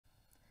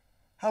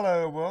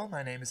Hello world,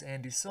 my name is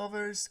Andy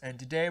Silvers, and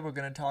today we're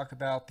going to talk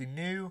about the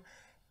new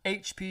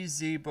HP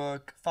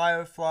ZBook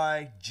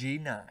Firefly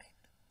G9.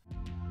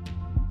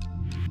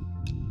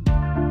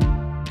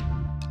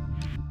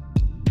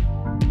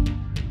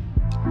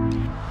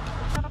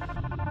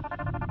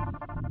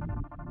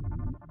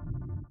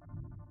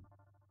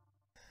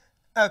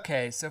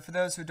 Okay, so for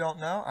those who don't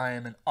know, I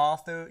am an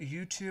author,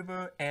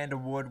 YouTuber, and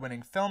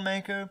award-winning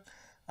filmmaker.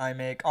 I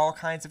make all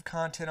kinds of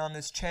content on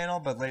this channel,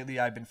 but lately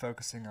I've been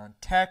focusing on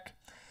tech.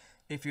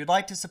 If you'd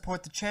like to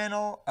support the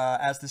channel,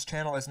 as this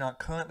channel is not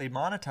currently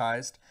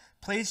monetized,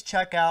 please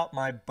check out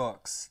my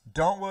books.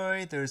 Don't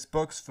worry, there's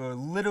books for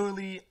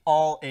literally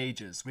all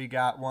ages. We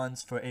got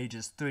ones for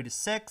ages 3 to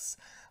 6,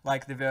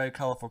 like The Very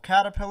Colorful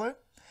Caterpillar.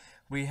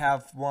 We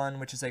have one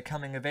which is a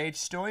coming-of-age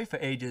story for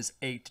ages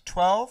 8 to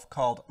 12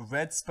 called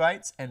Red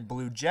Sprites and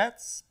Blue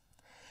Jets.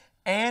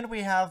 And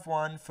we have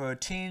one for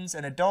teens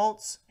and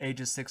adults,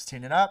 ages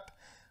 16 and up,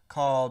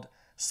 called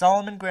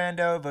Solomon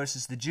Grando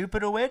versus the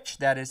Jupiter Witch.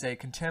 That is a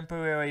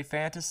contemporary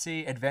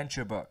fantasy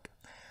adventure book.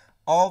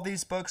 All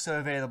these books are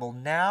available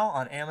now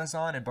on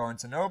Amazon and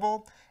Barnes &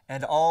 Noble,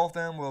 and all of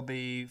them will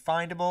be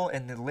findable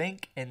in the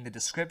link in the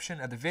description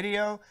of the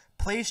video.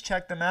 Please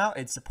check them out.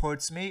 It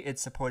supports me, it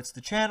supports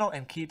the channel,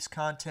 and keeps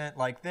content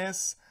like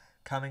this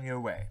coming your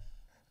way.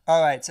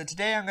 Alright, so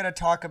today I'm going to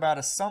talk about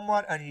a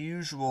somewhat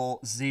unusual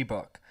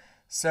ZBook.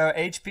 So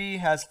HP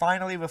has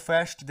finally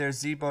refreshed their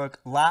ZBook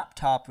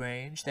laptop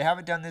range. They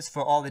haven't done this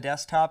for all the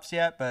desktops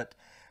yet, but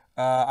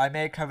I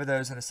may cover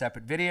those in a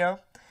separate video.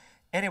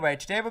 Anyway,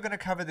 today we're going to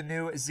cover the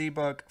new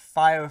ZBook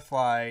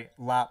Firefly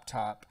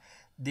laptop.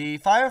 The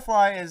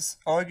Firefly is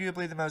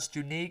arguably the most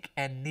unique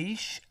and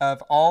niche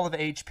of all of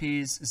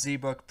HP's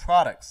ZBook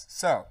products.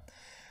 So,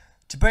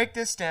 to break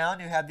this down,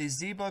 you have the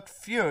ZBook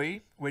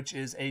Fury, which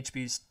is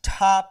HP's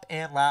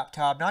top-end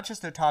laptop, not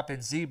just their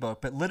top-end ZBook,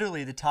 but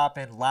literally the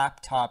top-end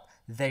laptop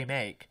they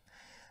make.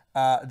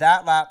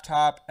 That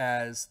laptop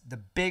has the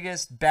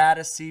biggest,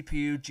 baddest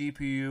CPU,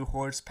 GPU,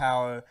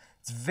 horsepower.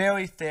 It's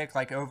very thick,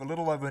 like a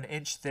little over an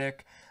inch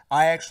thick.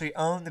 I actually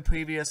own the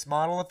previous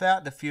model of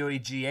that, the Fury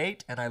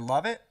G8, and I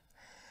love it.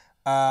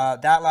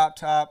 That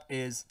laptop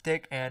is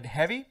thick and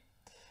heavy,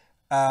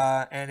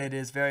 and it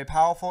is very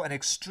powerful and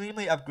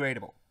extremely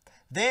upgradable.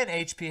 Then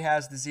HP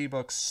has the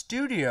ZBook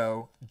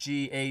Studio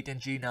G8 and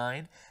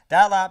G9.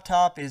 That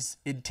laptop is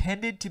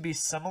intended to be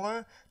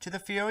similar to the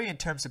Fury in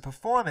terms of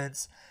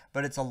performance,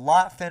 but it's a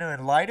lot thinner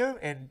and lighter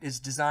and is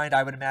designed,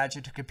 I would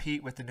imagine, to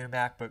compete with the new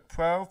MacBook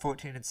Pro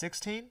 14 and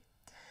 16.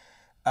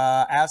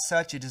 As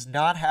such, it does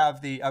not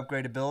have the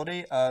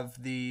upgradability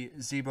of the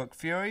ZBook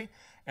Fury,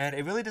 and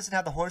it really doesn't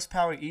have the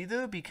horsepower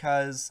either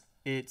because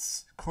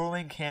its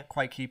cooling can't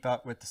quite keep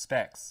up with the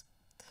specs.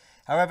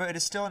 However, it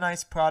is still a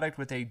nice product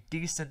with a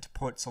decent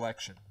port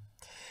selection.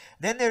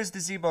 Then there's the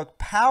ZBook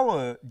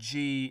Power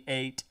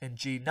G8 and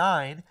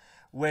G9,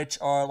 which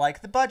are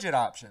like the budget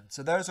option.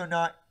 So those are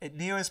not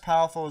near as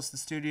powerful as the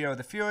Studio or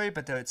the Fury,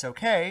 but it's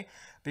okay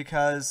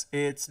because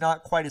it's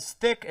not quite as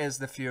thick as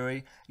the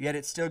Fury, yet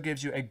it still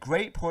gives you a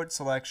great port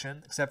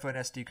selection, except for an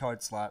SD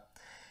card slot.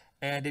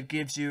 And it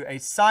gives you a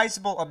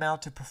sizable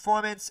amount of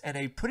performance and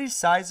a pretty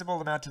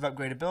sizable amount of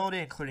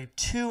upgradability, including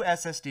 2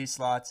 SSD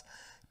slots,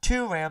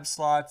 2 RAM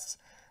slots,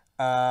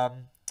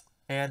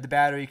 and the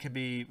battery can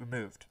be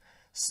removed.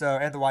 So,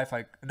 and the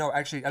Wi-Fi, no,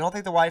 actually, I don't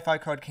think the Wi-Fi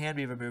card can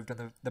be removed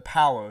on the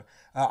Power.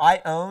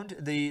 I owned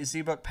the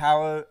ZBook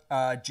Power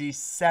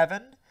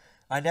G7.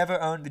 I never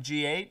owned the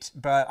G8,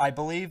 but I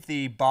believe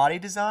the body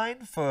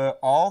design for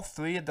all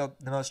 3 of the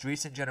most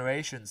recent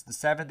generations, the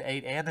 7, the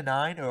 8, and the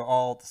 9, are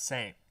all the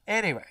same.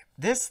 Anyway,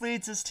 this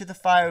leads us to the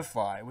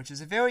Firefly, which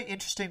is a very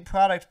interesting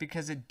product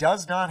because it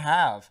does not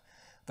have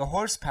the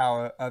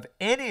horsepower of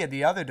any of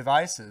the other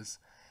devices,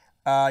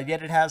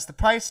 yet it has the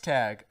price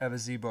tag of a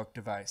ZBook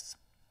device.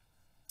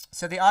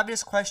 So the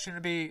obvious question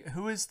would be,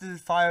 who is the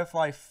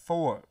Firefly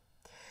for?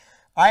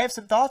 I have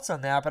some thoughts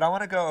on that, but I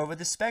want to go over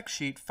the spec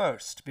sheet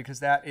first, because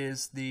that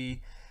is the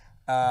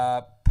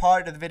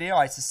part of the video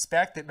I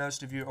suspect that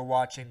most of you are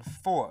watching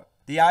for.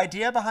 The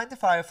idea behind the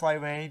Firefly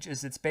range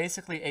is it's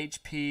basically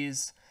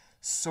HP's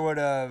sort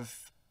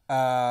of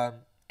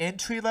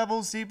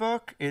entry-level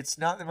ZBook. It's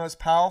not the most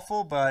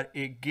powerful, but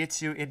it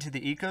gets you into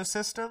the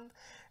ecosystem,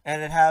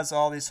 and it has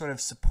all these sort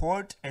of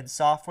support and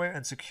software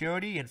and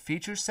security and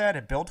feature set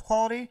and build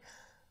quality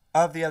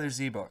of the other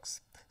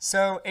ZBooks.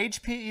 So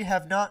HP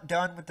have not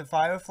done with the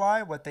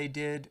Firefly what they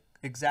did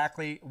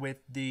exactly with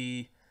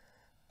the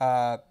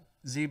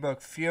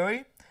ZBook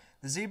Fury.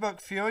 The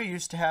ZBook Fury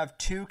used to have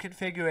 2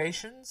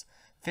 configurations,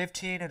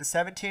 15 and a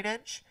 17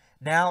 inch.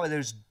 Now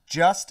there's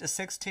just a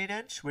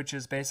 16-inch, which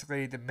is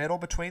basically the middle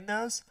between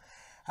those.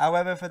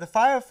 However, for the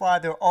Firefly,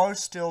 there are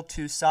still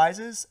 2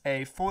 sizes,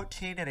 a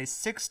 14 and a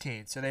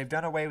 16. So they've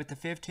done away with the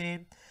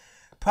 15,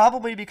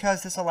 probably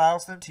because this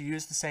allows them to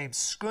use the same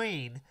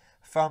screen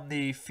from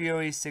the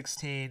Fury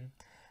 16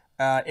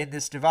 in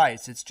this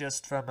device. It's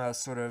just from a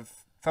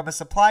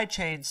supply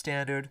chain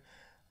standard.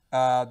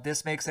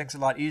 This makes things a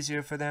lot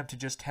easier for them to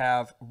just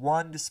have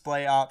one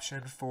display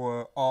option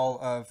for all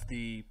of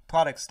the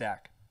product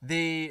stack.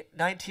 The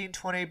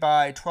 1920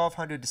 by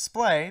 1200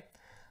 display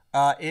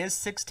is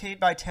 16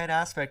 by 10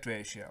 aspect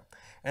ratio.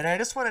 And I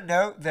just want to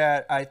note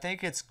that I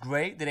think it's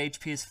great that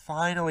HP has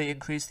finally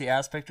increased the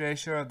aspect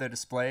ratio of their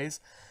displays,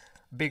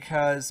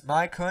 because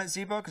my current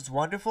ZBook is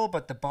wonderful,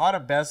 but the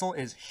bottom bezel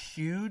is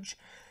huge.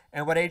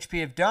 And what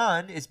HP have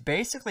done is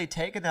basically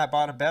taken that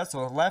bottom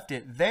bezel and left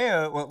it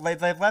there. Well,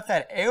 they've left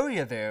that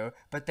area there,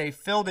 but they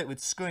filled it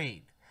with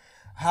screen.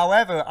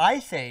 However,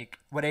 I think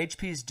what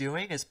HP is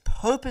doing is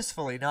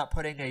purposefully not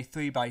putting a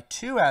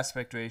 3:2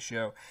 aspect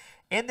ratio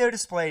in their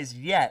displays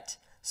yet,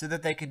 so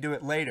that they can do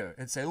it later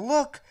and say,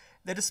 look,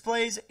 the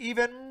display's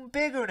even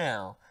bigger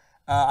now.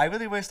 I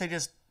really wish they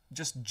just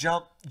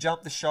jump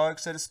the shark,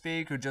 so to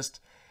speak, or just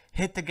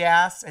hit the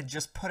gas and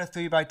just put a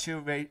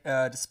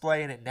 3:2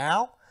 display in it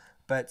now.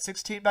 But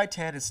 16 by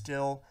 10 is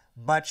still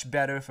much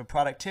better for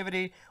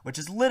productivity, which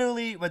is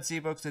literally what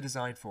ZBooks are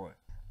designed for.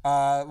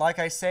 Like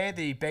I say,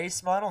 the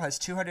base model has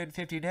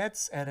 250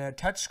 nits and a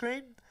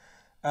touchscreen.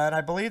 And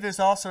I believe there's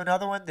also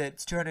another one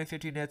that's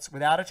 250 nits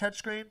without a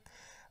touchscreen.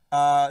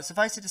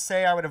 Suffice it to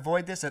say, I would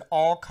avoid this at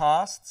all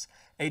costs.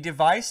 A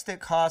device that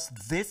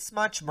costs this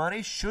much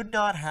money should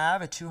not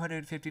have a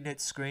 250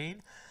 nit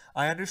screen.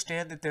 I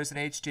understand that there's an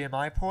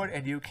HDMI port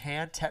and you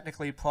can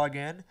technically plug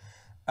in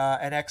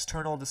an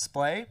external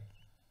display,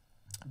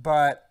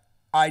 but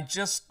I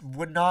just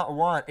would not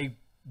want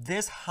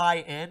this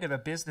high end of a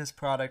business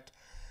product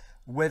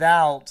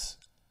without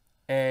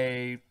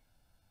a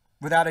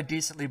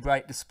decently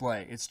bright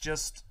display.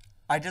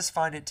 I just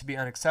find it to be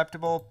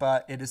unacceptable,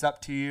 but it is up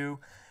to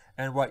you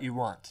and what you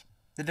want.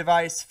 The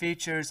device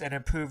features an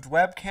improved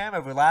webcam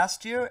over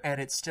last year, and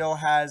it still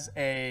has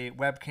a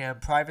webcam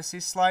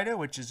privacy slider,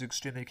 which is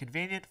extremely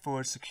convenient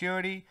for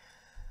security.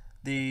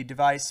 The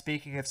device,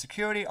 speaking of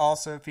security,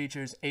 also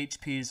features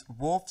HP's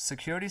Wolf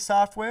security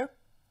software.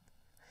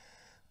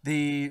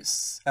 The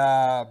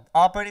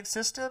operating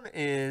system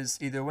is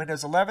either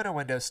Windows 11 or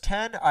Windows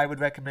 10. I would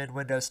recommend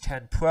Windows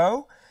 10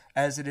 Pro,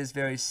 as it is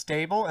very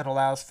stable and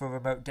allows for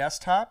remote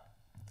desktop.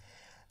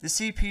 The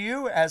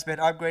CPU has been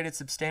upgraded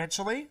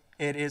substantially.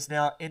 It is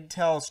now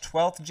Intel's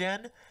 12th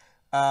gen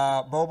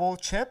mobile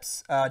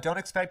chips. Don't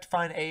expect to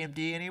find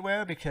AMD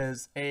anywhere,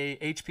 because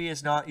HP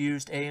has not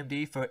used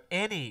AMD for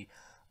any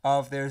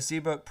of their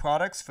ZBook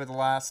products for the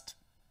last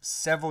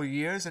several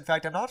years. In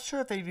fact, I'm not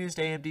sure if they've used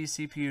AMD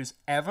CPUs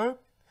ever.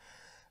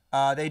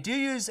 They do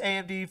use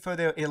AMD for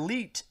their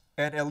Elite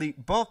and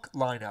Elite Book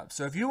lineup.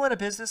 So if you want a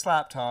business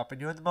laptop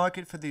and you're in the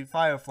market for the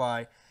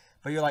Firefly,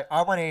 but you're like,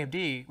 I want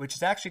AMD, which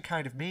is actually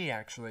kind of me,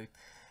 actually,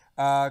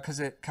 because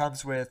it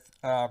comes with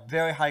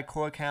very high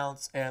core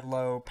counts and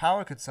low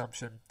power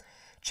consumption,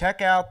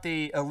 check out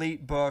the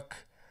Elite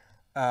Book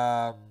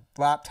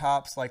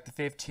laptops like the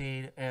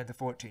 15 and the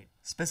 14.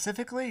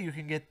 Specifically, you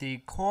can get the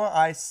Core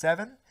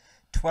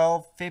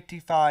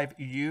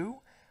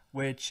i7-1255U,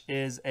 which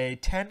is a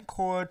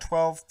 10-core,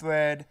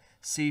 12-thread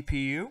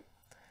CPU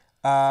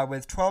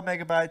with 12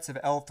 megabytes of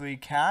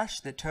L3 cache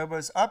that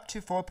turbos up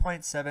to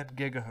 4.7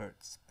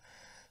 gigahertz.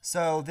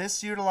 So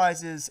this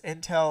utilizes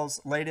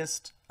Intel's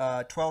latest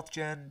 12th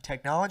gen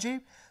technology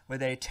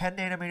with a 10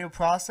 nanometer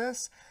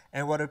process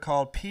and what are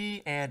called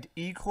P and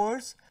E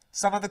cores.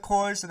 Some of the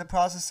cores in the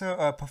processor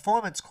are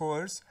performance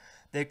cores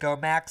that go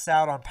max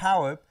out on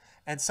power,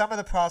 and some of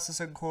the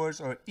processing cores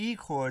are E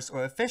cores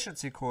or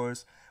efficiency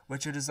cores,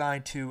 which are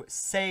designed to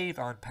save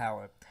on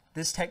power.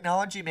 This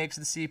technology makes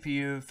the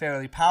CPU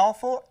fairly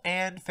powerful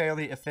and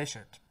fairly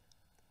efficient.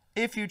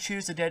 If you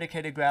choose a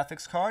dedicated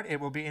graphics card, it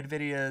will be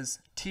NVIDIA's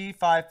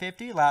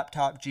T550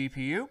 laptop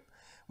GPU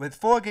with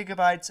 4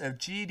 gigabytes of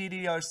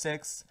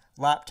GDDR6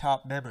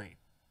 laptop memory.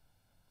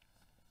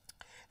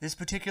 This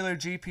particular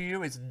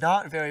GPU is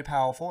not very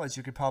powerful, as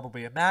you could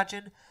probably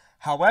imagine.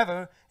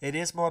 However, it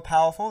is more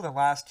powerful than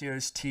last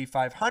year's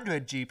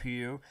T500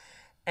 GPU,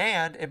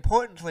 and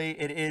importantly,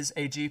 it is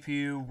a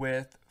GPU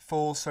with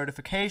full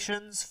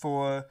certifications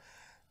for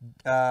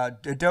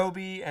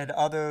Adobe and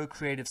other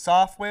creative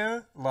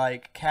software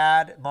like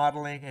CAD,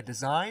 modeling, and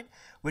design,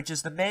 which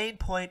is the main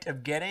point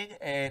of getting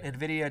an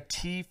NVIDIA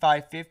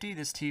T550.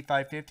 This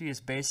T550 is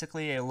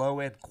basically a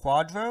low-end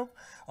Quadro,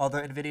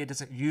 although NVIDIA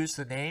doesn't use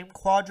the name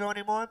Quadro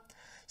anymore.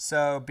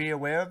 So be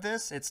aware of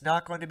this. It's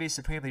not going to be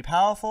supremely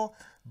powerful,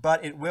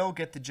 but it will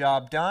get the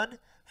job done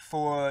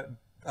for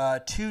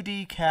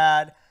 2D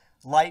CAD,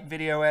 light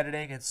video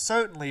editing, and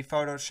certainly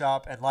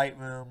Photoshop and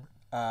Lightroom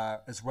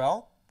as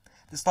well.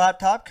 This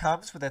laptop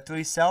comes with a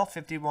 3-cell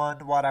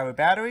 51 watt-hour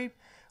battery,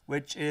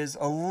 which is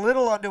a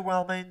little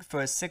underwhelming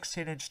for a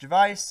 16-inch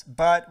device,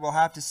 but we'll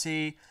have to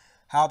see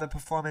how the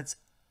performance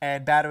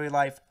and battery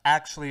life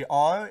actually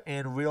are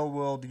in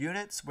real-world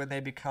units when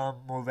they become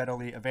more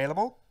readily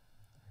available.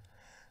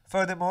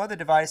 Furthermore, the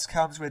device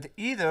comes with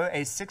either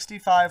a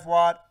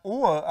 65-watt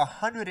or a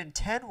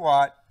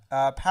 110-watt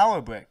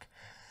power brick.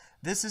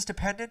 This is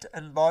dependent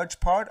in large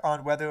part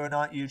on whether or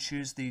not you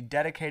choose the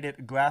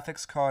dedicated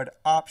graphics card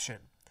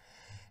option.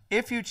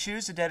 If you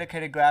choose a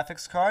dedicated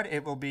graphics card,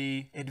 it will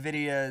be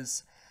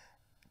NVIDIA's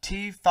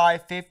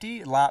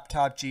T550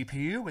 laptop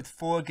GPU with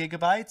 4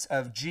 gigabytes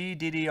of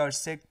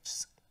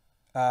GDDR6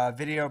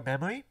 video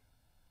memory.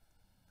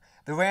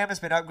 The RAM has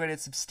been upgraded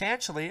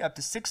substantially up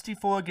to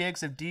 64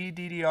 gigs of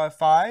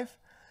DDR5,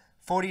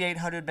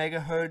 4800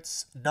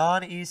 megahertz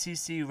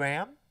non-ECC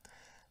RAM.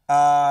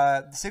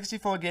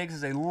 64 gigs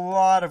is a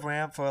lot of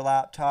RAM for a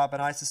laptop,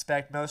 and I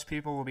suspect most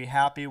people will be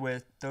happy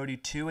with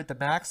 32 at the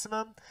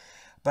maximum.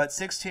 But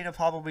 16 will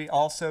probably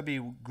also be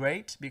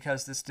great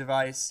because this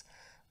device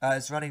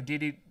is running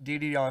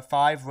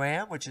DDR5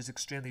 RAM, which is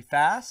extremely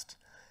fast.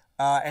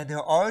 And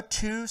there are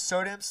 2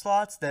 SODIMM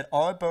slots that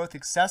are both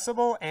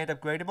accessible and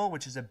upgradable,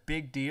 which is a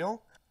big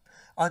deal.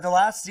 On the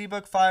last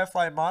ZBook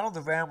Firefly model,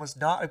 the RAM was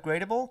not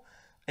upgradable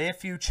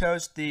if you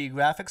chose the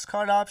graphics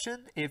card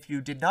option. If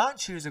you did not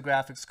choose a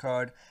graphics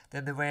card,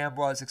 then the RAM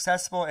was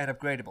accessible and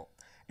upgradable.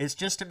 It's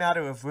just a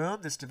matter of room.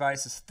 This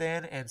device is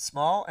thin and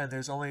small, and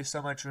there's only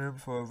so much room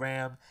for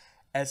RAM,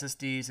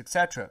 SSDs,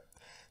 etc.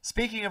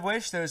 Speaking of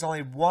which, there is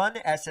only one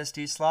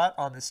SSD slot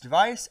on this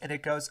device, and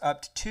it goes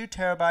up to 2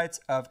 terabytes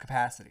of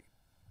capacity.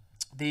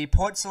 The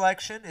port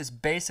selection is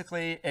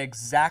basically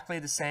exactly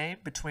the same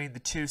between the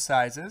 2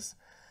 sizes.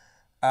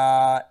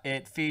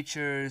 It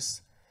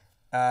features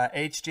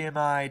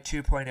HDMI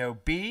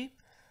 2.0B,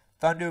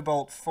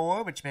 Thunderbolt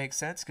 4, which makes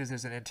sense because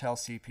there's an Intel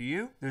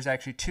CPU. There's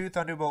actually 2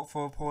 Thunderbolt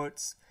 4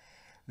 ports.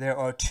 There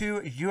are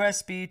 2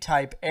 USB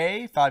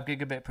Type-A 5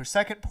 gigabit per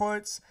second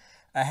ports,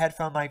 a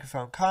headphone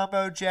microphone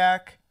combo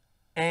jack,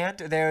 and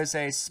there is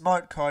a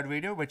smart card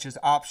reader, which is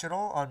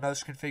optional on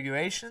most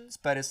configurations,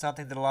 but is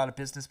something that a lot of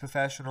business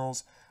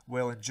professionals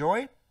will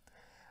enjoy.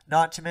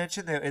 Not to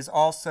mention, there is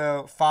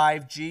also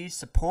 5G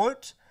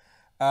support.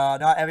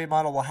 Not every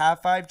model will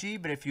have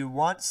 5G, but if you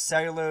want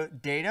cellular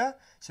data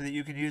so that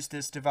you can use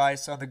this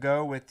device on the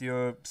go with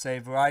your, say,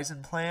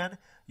 Verizon plan,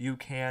 you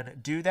can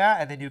do that,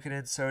 and then you can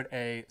insert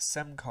a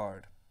SIM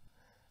card.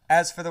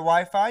 As for the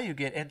Wi-Fi, you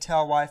get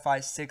Intel Wi-Fi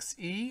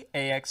 6E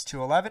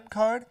AX211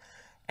 card,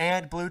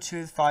 and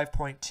Bluetooth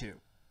 5.2.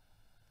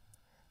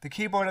 The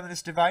keyboard on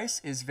this device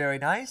is very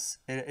nice.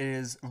 It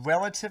is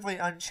relatively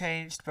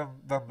unchanged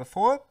from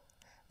before.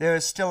 There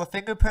is still a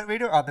fingerprint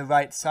reader on the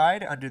right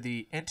side under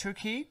the Enter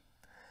key.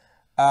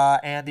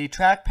 And the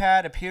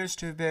trackpad appears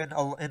to have been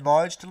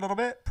enlarged a little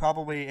bit,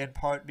 probably in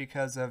part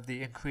because of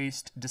the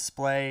increased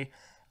display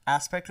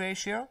aspect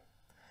ratio.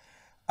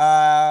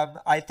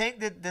 I think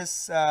that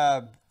this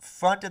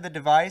front of the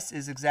device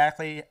is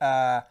exactly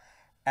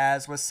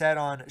as was said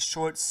on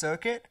Short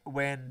Circuit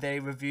when they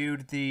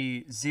reviewed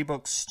the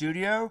ZBook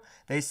Studio.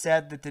 They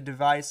said that the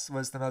device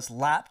was the most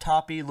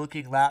laptop-y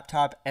looking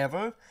laptop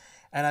ever.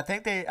 And I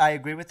think I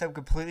agree with them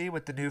completely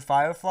with the new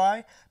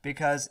Firefly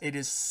because it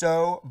is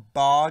so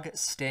bog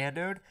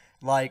standard.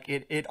 Like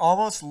it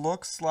almost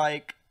looks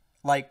like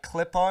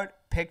clip art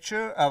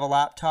picture of a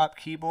laptop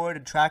keyboard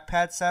and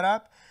trackpad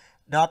setup.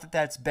 Not that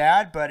that's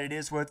bad, but it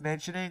is worth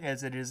mentioning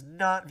as it is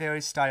not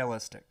very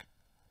stylistic.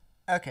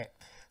 Okay,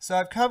 so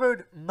I've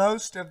covered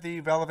most of the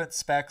relevant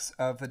specs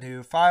of the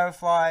new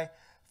Firefly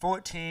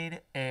 14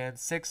 and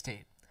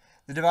 16.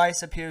 The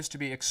device appears to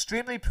be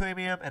extremely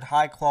premium and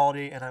high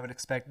quality, and I would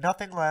expect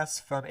nothing less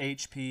from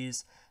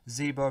HP's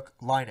ZBook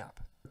lineup.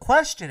 The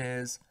question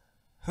is,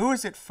 who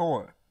is it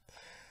for?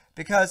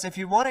 Because if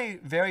you want a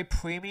very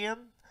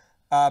premium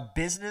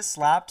business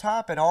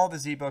laptop, and all the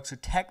ZBooks are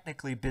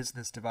technically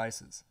business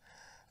devices,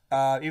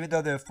 even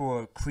though they're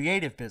for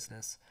creative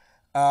business,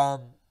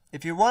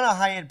 if you want a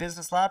high-end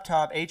business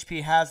laptop,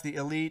 HP has the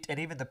Elite and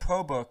even the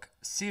ProBook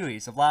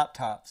series of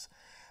laptops,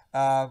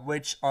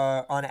 which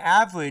are on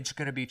average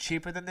going to be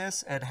cheaper than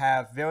this and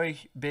have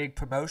very big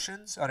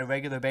promotions on a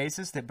regular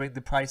basis that bring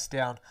the price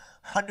down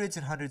hundreds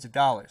and hundreds of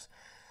dollars.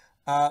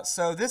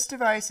 So this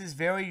device is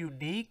very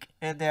unique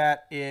in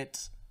that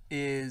it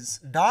is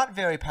not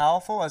very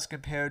powerful as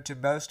compared to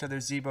most other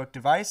ZBook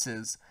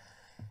devices,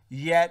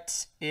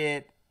 yet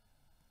it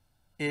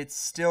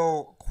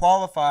still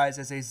qualifies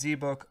as a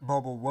ZBook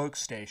mobile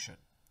workstation.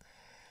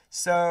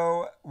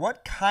 So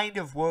what kind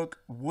of work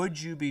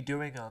would you be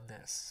doing on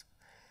this?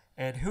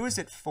 And who is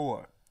it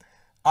for?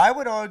 I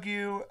would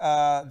argue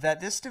that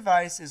this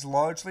device is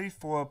largely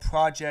for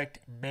project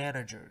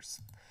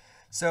managers.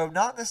 So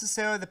not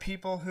necessarily the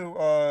people who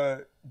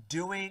are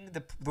doing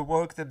the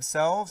work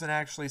themselves and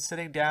actually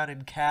sitting down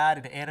in CAD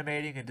and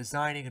animating and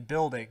designing and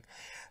building,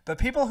 but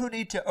people who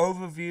need to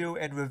overview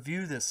and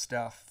review this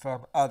stuff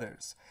from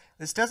others.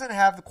 This doesn't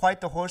have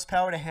quite the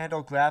horsepower to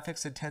handle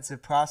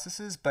graphics-intensive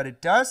processes, but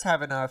it does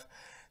have enough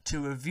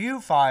to review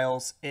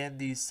files in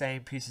these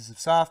same pieces of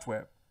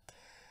software.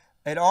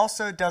 It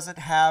also doesn't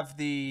have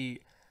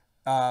the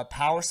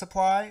power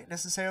supply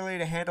necessarily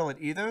to handle it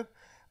either,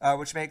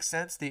 which makes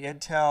sense. The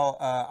Intel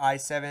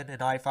i7 and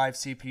i5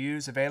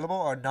 CPUs available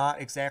are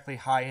not exactly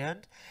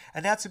high-end,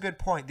 and that's a good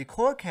point. The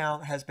core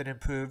count has been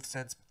improved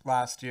since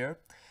last year.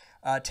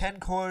 10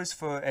 cores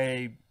for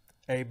a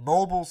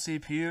mobile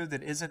CPU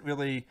that isn't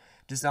really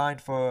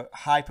designed for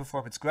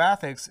high-performance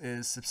graphics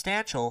is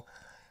substantial,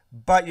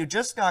 but you're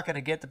just not going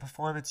to get the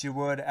performance you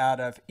would out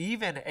of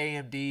even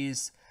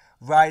AMD's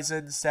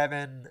Ryzen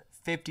 7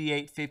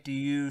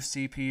 5850U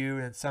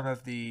CPU and some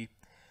of the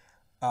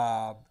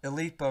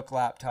EliteBook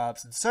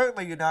laptops, and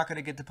certainly you're not going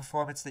to get the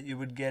performance that you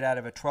would get out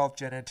of a 12th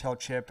gen Intel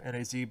chip in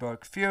a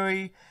ZBook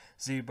Fury,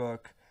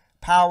 ZBook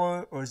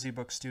Power, or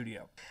ZBook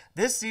Studio.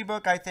 This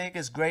ZBook, I think,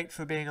 is great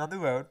for being on the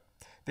road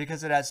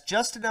because it has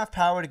just enough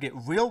power to get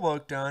real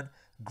work done,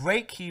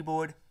 great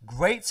keyboard,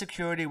 great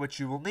security, which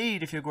you will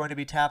need if you're going to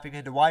be tapping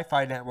into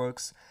Wi-Fi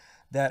networks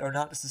that are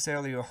not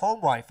necessarily your home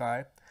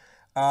Wi-Fi.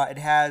 It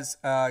has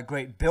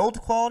great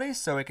build quality,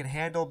 so it can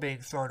handle being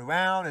thrown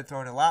around and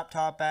thrown in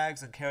laptop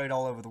bags and carried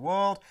all over the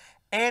world.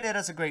 And it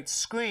has a great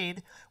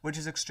screen, which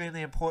is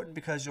extremely important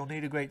because you'll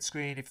need a great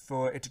screen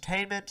for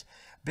entertainment.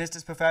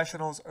 Business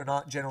professionals are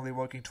not generally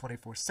working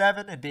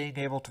 24/7, and being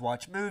able to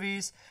watch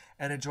movies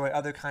and enjoy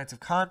other kinds of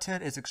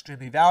content is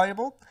extremely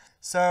valuable.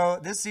 So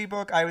this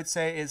ZBook, I would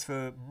say, is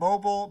for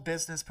mobile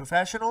business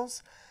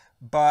professionals,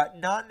 but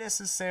not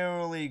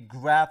necessarily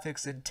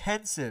graphics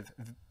intensive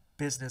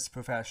business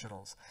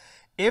professionals.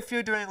 If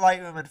you're doing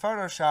Lightroom and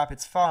Photoshop,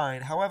 it's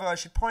fine. However, I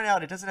should point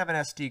out it doesn't have an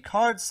SD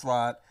card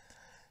slot,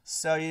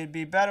 so you'd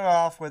be better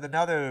off with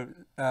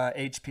another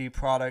HP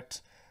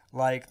product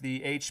like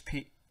the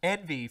HP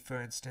Envy,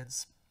 for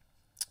instance,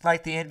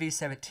 like the Envy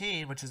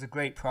 17, which is a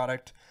great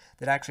product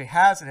that actually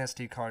has an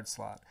SD card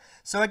slot.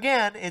 So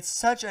again, it's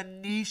such a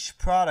niche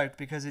product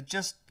because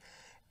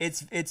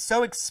it's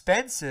so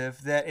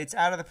expensive that it's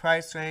out of the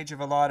price range of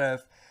a lot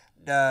of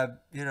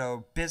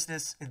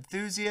business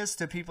enthusiasts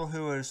to people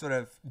who are sort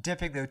of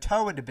dipping their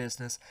toe into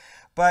business,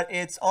 but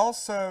it's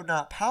also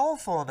not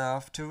powerful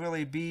enough to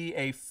really be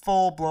a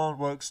full-blown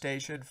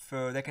workstation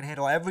that can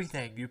handle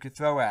everything you could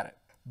throw at it.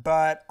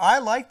 But I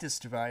like this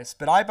device,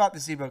 but I bought the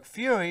ZBook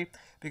Fury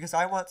because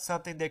I want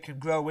something that can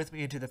grow with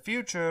me into the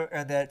future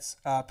and that's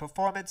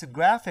performance and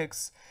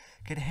graphics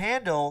can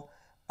handle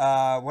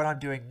what I'm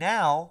doing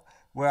now,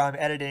 where I'm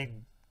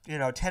editing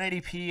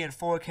 1080p and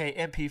 4K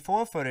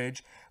MP4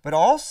 footage, but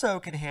also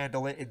can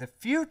handle it in the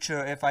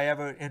future if I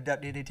ever end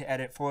up needing to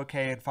edit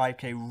 4K and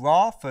 5K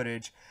raw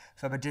footage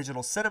from a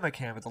digital cinema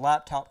camera. The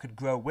laptop could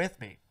grow with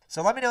me.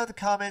 So let me know in the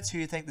comments who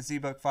you think the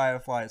ZBook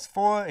Firefly is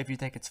for, if you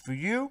think it's for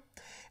you.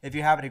 If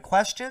you have any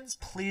questions,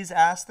 please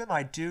ask them.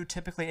 I do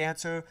typically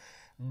answer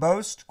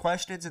most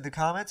questions in the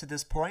comments at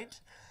this point.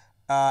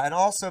 And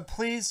also,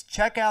 please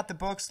check out the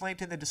books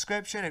linked in the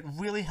description. It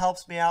really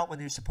helps me out when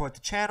you support the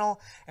channel.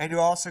 And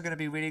you're also going to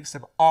be reading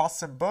some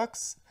awesome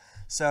books.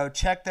 So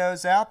check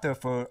those out. They're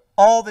for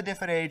all the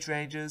different age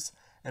ranges.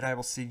 And I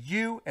will see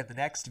you in the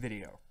next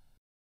video.